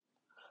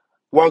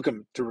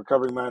Welcome to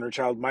Recovering My Inner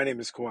Child. My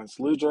name is Kawan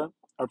Saluja.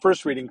 Our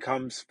first reading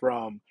comes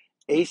from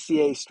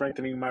ACA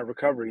Strengthening My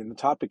Recovery, and the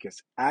topic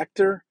is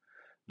Actor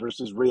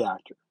versus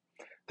Reactor.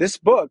 This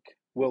book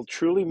will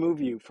truly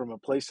move you from a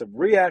place of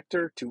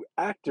reactor to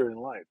actor in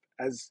life.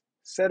 As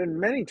said in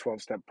many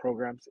 12-step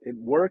programs, it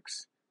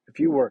works if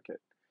you work it.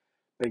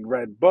 Big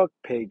Red Book,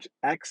 page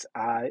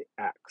XIX.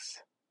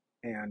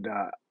 And,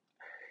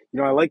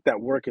 I like that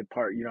work it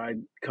part.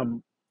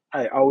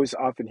 I always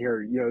often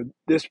hear,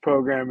 this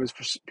program is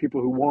for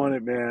people who want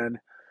it, man.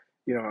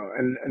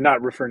 And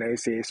not referring to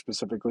ACA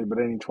specifically, but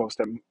any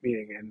 12-step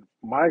meeting. And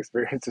my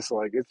experience is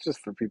like, it's just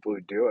for people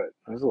who do it.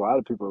 There's a lot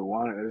of people who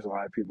want it. There's a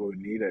lot of people who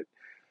need it.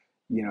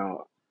 You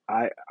know,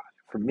 I,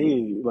 for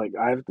me, like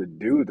I have to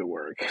do the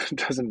work. It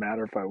doesn't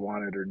matter if I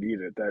want it or need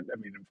it.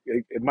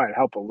 It might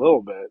help a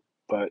little bit,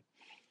 but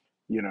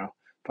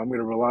if I'm going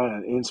to rely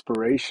on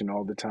inspiration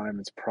all the time,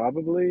 it's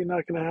probably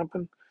not going to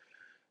happen.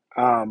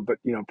 But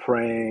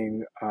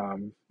praying,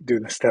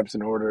 doing the steps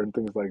in order and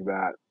things like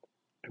that,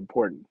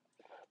 important.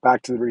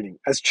 Back to the reading.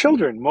 As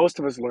children, most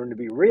of us learn to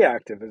be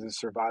reactive as a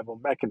survival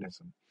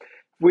mechanism. If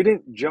we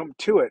didn't jump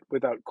to it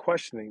without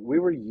questioning, we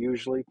were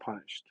usually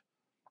punished.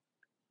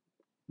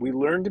 We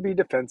learn to be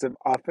defensive,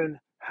 often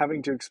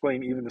having to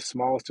explain even the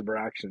smallest of our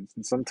actions.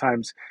 And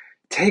sometimes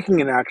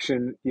taking an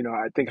action,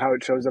 I think how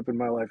it shows up in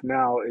my life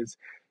now is,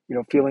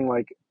 feeling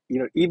like,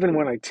 even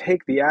when I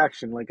take the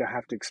action, like I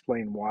have to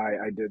explain why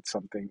I did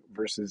something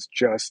versus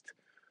just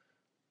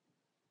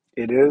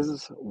it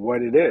is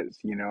what it is.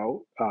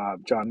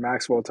 John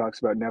Maxwell talks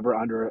about never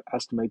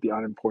underestimate the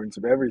unimportance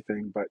of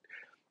everything, but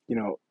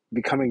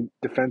becoming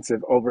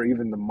defensive over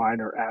even the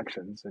minor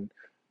actions. And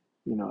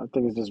I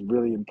think it's just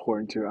really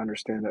important to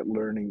understand that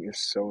learning is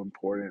so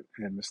important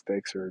and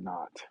mistakes are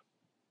not.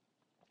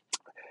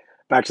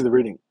 Back to the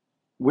reading.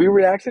 We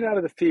reacted out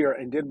of the fear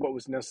and did what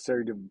was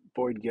necessary to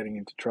avoid getting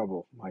into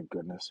trouble. My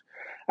goodness.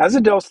 As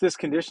adults, this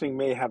conditioning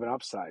may have an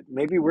upside.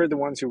 Maybe we're the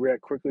ones who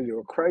react quickly to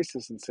a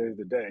crisis and save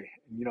the day.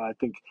 I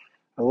think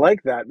I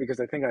like that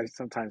because I think I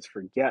sometimes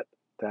forget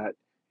that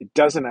it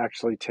doesn't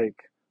actually take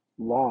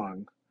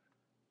long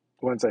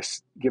once I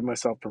give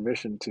myself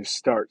permission to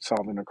start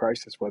solving a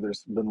crisis, whether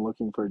it's been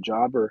looking for a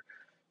job or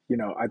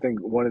I think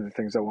one of the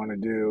things I want to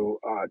do,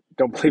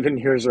 don't believe in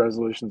New Year's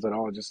resolutions at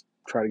all. Just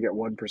try to get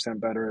 1%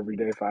 better every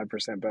day,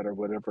 5% better,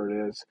 whatever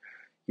it is,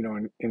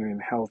 in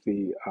a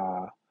healthy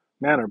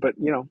manner. But,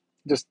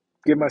 just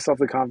give myself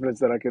the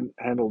confidence that I can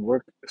handle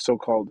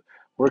so-called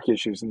work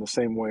issues in the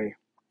same way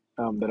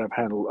that I've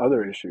handled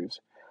other issues.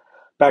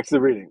 Back to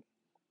the reading.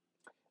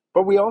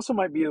 But we also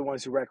might be the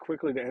ones who react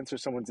quickly to answer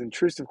someone's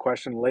intrusive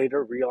question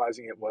later,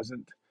 realizing it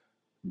wasn't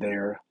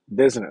their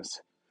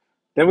business.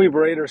 Then we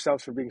berate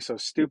ourselves for being so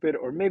stupid,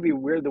 or maybe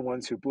we're the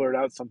ones who blurt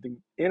out something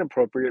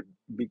inappropriate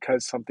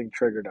because something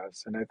triggered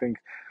us. And I think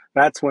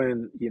that's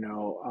when,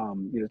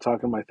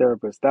 talking to my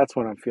therapist, that's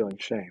when I'm feeling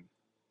shame.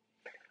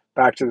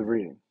 Back to the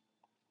reading.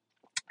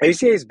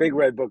 ACA's Big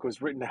Red Book was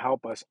written to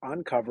help us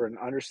uncover and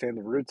understand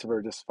the roots of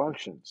our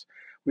dysfunctions.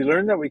 We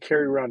learned that we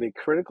carry around a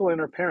critical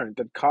inner parent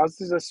that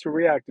causes us to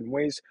react in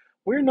ways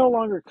we're no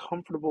longer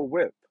comfortable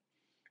with.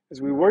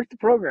 As we work the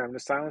program to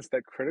silence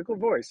that critical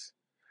voice,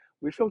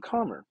 we feel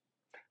calmer.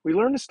 We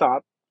learn to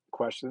stop,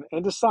 question,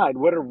 and decide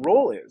what our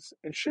role is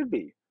and should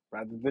be,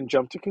 rather than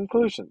jump to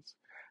conclusions.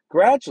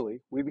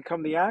 Gradually, we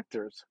become the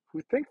actors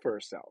who think for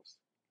ourselves,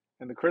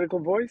 and the critical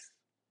voice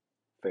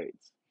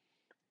fades.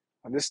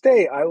 On this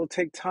day, I will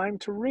take time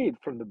to read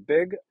from the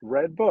Big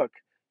Red Book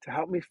to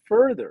help me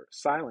further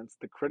silence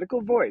the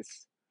critical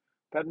voice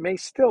that may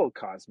still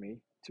cause me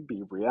to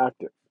be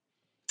reactive.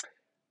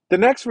 The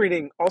next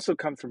reading also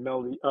comes from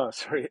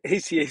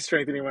ACA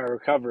Strengthening My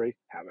Recovery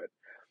Habit.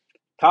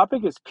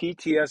 Topic is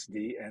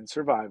PTSD and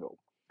survival.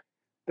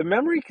 The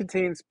memory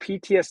contains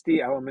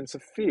PTSD elements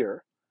of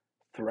fear,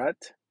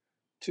 threat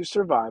to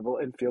survival,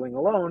 and feeling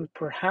alone,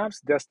 perhaps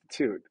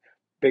destitute.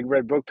 Big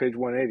Red Book, page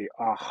 180.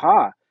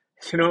 Aha!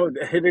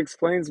 It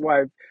explains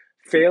why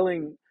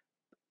failing,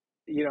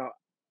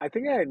 I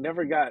think I had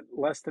never got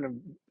less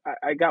than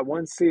I got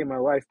one C in my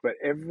life, but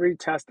every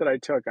test that I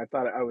took, I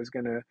thought I was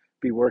going to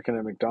be working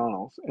at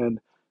McDonald's. And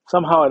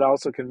somehow I'd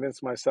also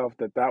convinced myself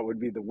that that would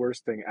be the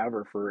worst thing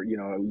ever for, a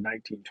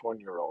 19,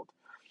 20-year-old.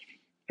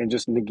 And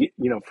just,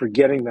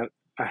 forgetting that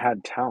I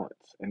had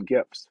talents and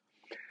gifts.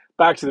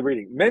 Back to the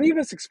reading. Many of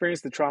us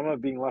experience the trauma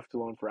of being left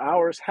alone for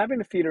hours, having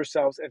to feed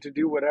ourselves and to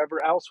do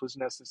whatever else was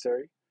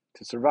necessary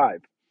to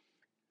survive.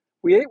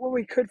 We ate what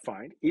we could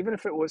find, even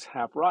if it was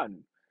half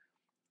rotten.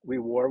 We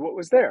wore what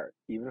was there,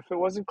 even if it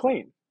wasn't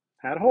clean,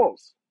 had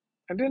holes,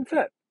 and didn't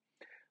fit.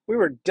 We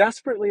were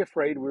desperately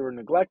afraid we were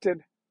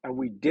neglected, and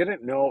we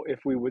didn't know if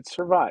we would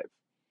survive.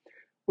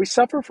 We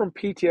suffer from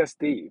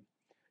PTSD,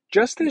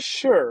 just as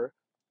sure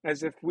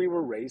as if we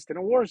were raised in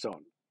a war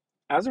zone.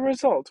 As a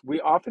result, we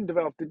often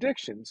developed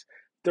addictions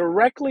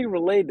directly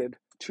related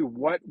to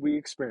what we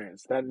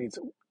experience. That needs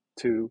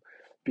to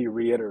be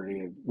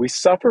reiterated. We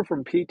suffer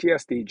from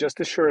PTSD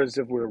just as sure as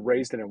if we were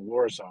raised in a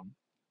war zone.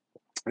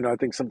 I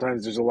think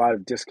sometimes there's a lot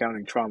of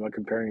discounting trauma,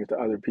 comparing it to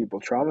other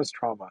people. Trauma is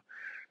trauma.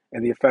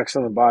 and the effects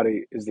on the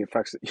body is the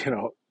effects,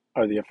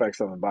 are the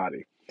effects on the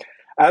body.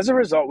 As a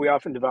result, we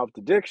often developed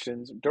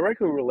addictions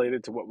directly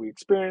related to what we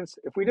experience.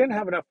 If we didn't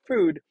have enough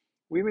food,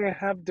 we may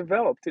have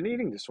developed an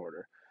eating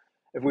disorder.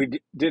 If we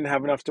didn't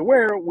have enough to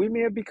wear, we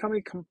may have become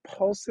a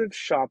compulsive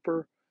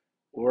shopper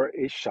or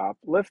a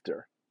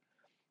shoplifter.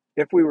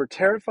 If we were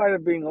terrified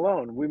of being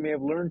alone, we may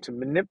have learned to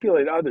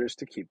manipulate others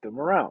to keep them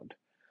around.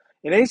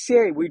 In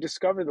ACA, we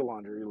discovered the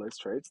laundry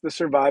list traits, the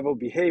survival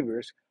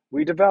behaviors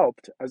we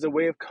developed as a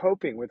way of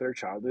coping with our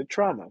childhood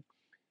trauma.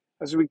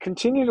 As we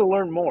continue to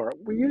learn more,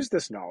 we use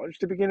this knowledge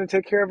to begin to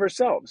take care of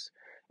ourselves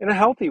in a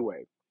healthy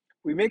way.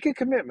 We make a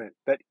commitment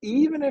that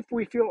even if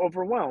we feel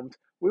overwhelmed,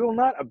 we will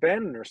not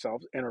abandon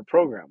ourselves and our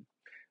program.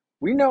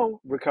 We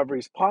know recovery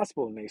is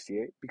possible in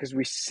ACA because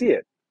we see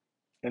it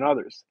in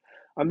others.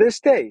 On this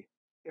day,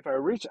 if I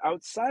reach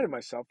outside of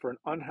myself for an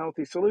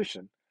unhealthy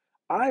solution,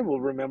 I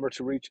will remember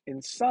to reach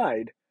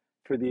inside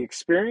for the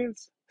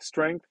experience,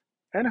 strength,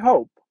 and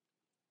hope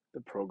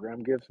the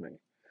program gives me.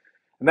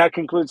 And that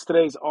concludes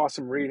today's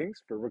awesome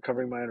readings for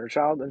Recovering My Inner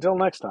Child. Until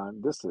next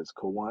time, this is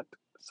Kawant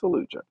Saluja.